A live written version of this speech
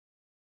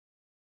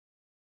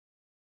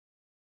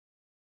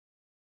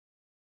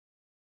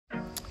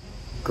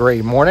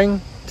Great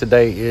morning.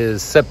 Today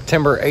is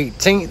September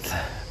 18th,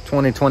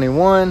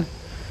 2021.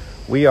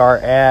 We are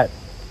at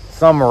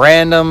some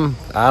random,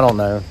 I don't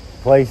know,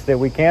 place that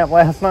we camped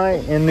last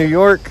night in New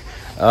York.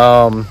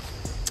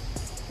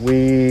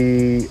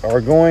 We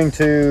are going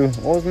to,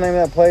 what was the name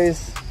of that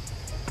place?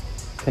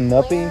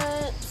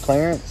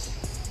 Clarence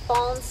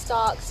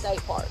Fahnstock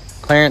State Park.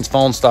 Clarence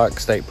Fahnstock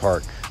State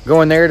Park.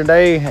 Going there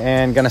today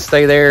and gonna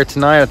stay there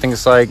tonight. I think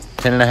it's like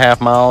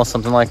 10.5 miles,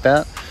 something like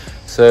that.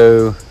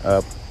 So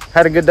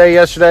had a good day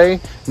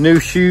yesterday. New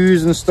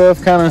shoes and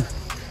stuff kind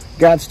of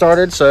got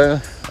started, so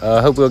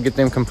hope we'll get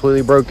them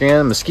completely broke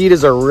in.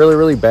 Mosquitoes are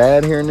really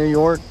bad here in New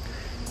York,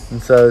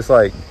 and so it's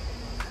like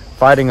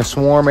fighting a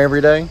swarm every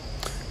day,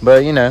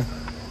 but you know,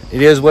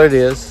 it is what it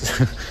is.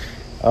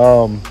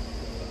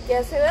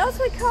 Guess who else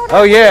we called?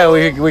 Oh yeah,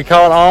 we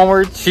called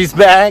Onward. She's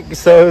back,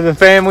 so the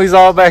family's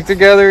all back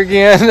together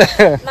again.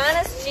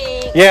 Minus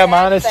Jinx. Yeah,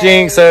 minus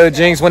Jinx. So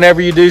Jinx, whenever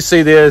you do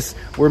see this,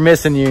 we're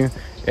missing you.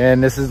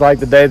 And this is like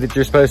the day that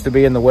you're supposed to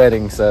be in the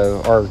wedding,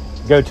 so, or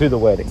go to the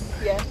wedding.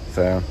 Yeah.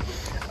 So,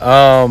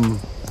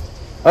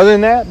 other than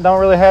that, don't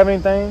really have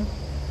anything.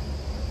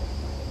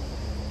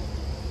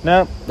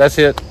 No, that's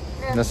it.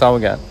 Yeah. That's all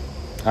we got.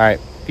 All right,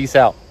 peace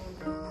out.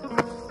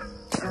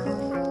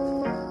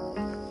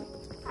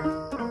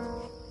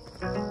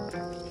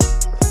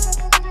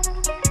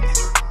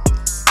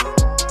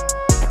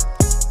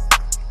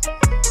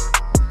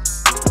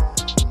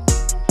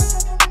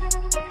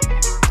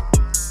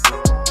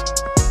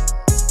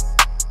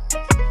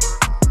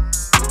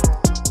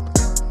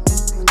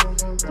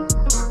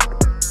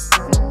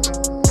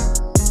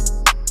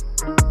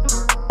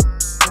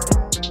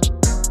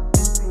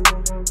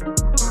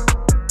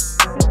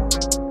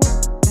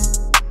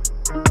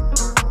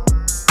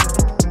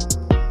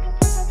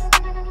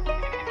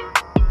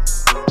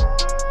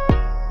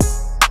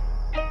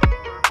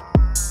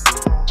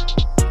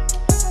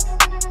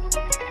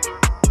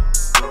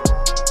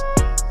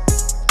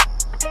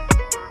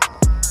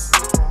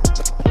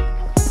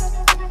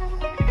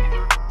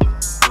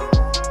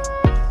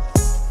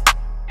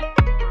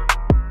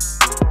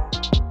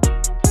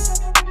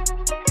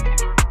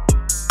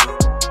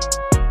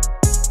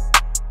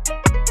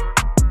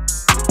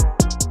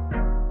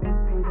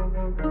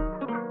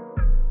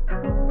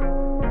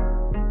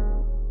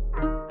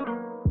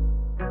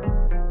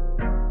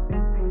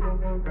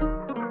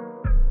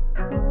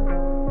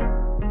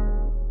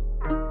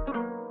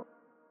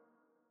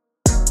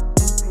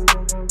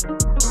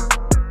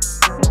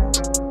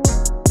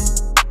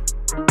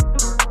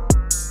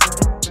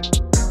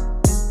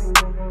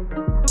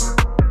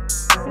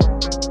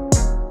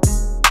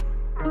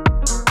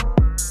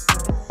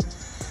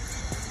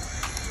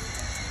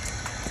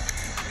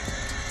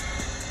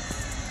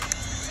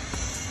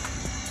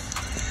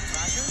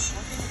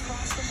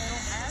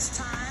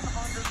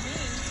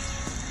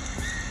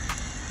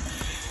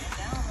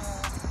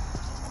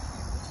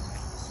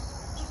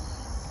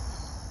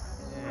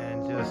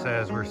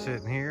 As we're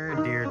sitting here,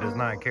 deer does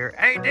not care.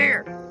 Hey,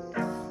 deer!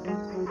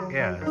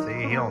 Yeah,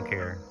 see, he don't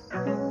care.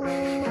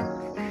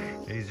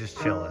 He's just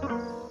chilling.